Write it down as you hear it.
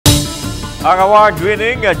Ang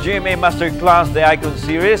award-winning GMA Masterclass The Icons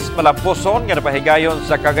Series Malampuson nga napahigayon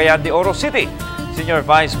sa Cagayan de Oro City. Senior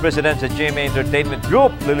Vice President sa GMA Entertainment Group,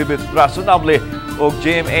 Lilibet Rasunable, o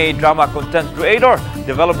GMA Drama Content Creator,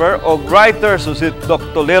 Developer o Writer susit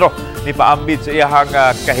Dr. Lero Mipaambit sa iyahang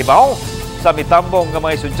kahibaw sa mitambong nga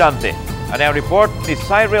mga estudyante. Ano ang report ni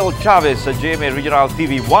Cyril Chavez sa GMA Regional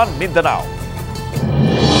TV 1 Mindanao.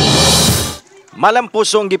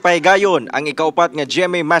 Malampusong gipahigayon ang ikaupat nga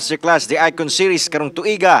GMA Masterclass The Icons Series karong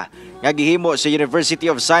tuiga nga gihimo sa University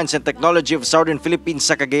of Science and Technology of Southern Philippines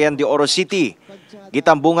sa Cagayan de Oro City.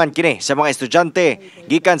 Gitambungan kini sa mga estudyante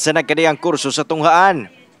gikan sa nagkadayang kurso sa tunghaan.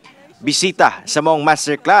 Bisita sa maong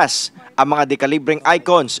masterclass ang mga dekalibre'ng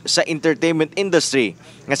icons sa entertainment industry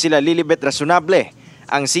nga sila Lilibet Rasunable,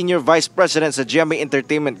 ang Senior Vice President sa GMA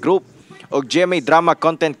Entertainment Group o GMA Drama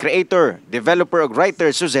Content Creator, Developer o Writer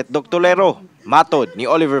suset Dr. Lero. Matod ni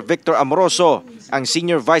Oliver Victor Amoroso, ang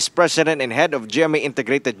Senior Vice President and Head of GMA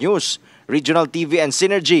Integrated News, Regional TV and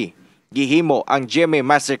Synergy. Gihimo ang GMA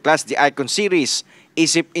Masterclass The Icon Series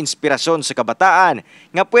isip inspirasyon sa kabataan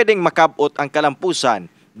nga pwedeng makabot ang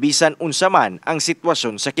kalampusan bisan unsa man ang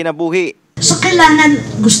sitwasyon sa kinabuhi. So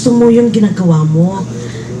kailangan gusto mo yung ginagawa mo.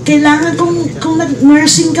 Kailangan kung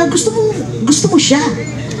nag-nursing ka, gusto mo siya.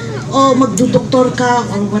 O magdudoktor ka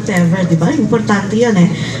or whatever, di ba? Importante yan eh.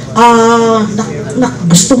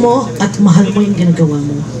 Gusto mo at mahal mo yung ginagawa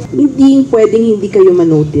mo. Hindi pwedeng hindi kayo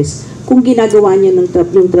manotice kung ginagawa niya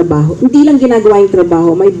yung trabaho. Hindi lang ginagawa yung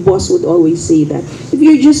trabaho. My boss would always say that. If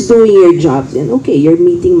you're just doing your job, then okay, you're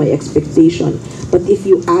meeting my expectation. But if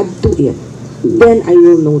you add to it, then I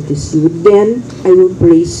will notice you. Then I will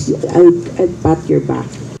praise you. I'll pat your back.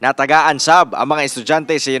 Natagaan sab ang mga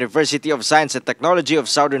estudyante sa University of Science and Technology of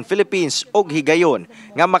Southern Philippines og higayon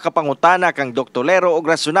nga makapangutana kang Dr. Lero og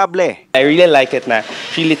Rasunable. I really like it na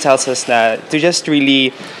really tells us na to just really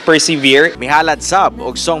persevere. Mihalad sab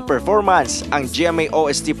og song performance ang GMA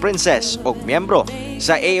OST Princess og miyembro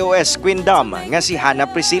sa AOS Queendom nga si Hannah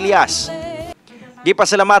Priscillas.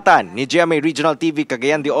 Gipasalamatan ni GMA Regional TV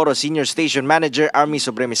Cagayan de Oro Senior Station Manager Army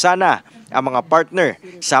Sobremisana ang mga partner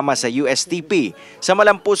sama sa USTP sa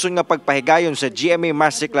malampuson nga pagpahigayon sa GMA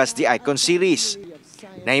Masterclass The Icon Series.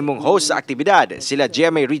 Nahimong host sa aktibidad sila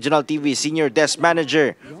GMA Regional TV Senior Desk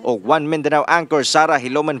Manager o One Mindanao Anchor Sara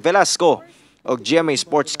Hiloman Velasco o GMA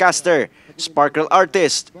Sportscaster, Sparkle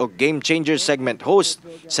Artist o Game Changer Segment Host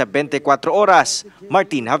sa 24 Oras,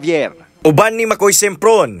 Martin Javier. Uban ni Makoy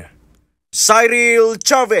Sempron, Cyril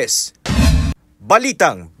Chavez,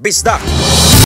 Balitang, Bisdak.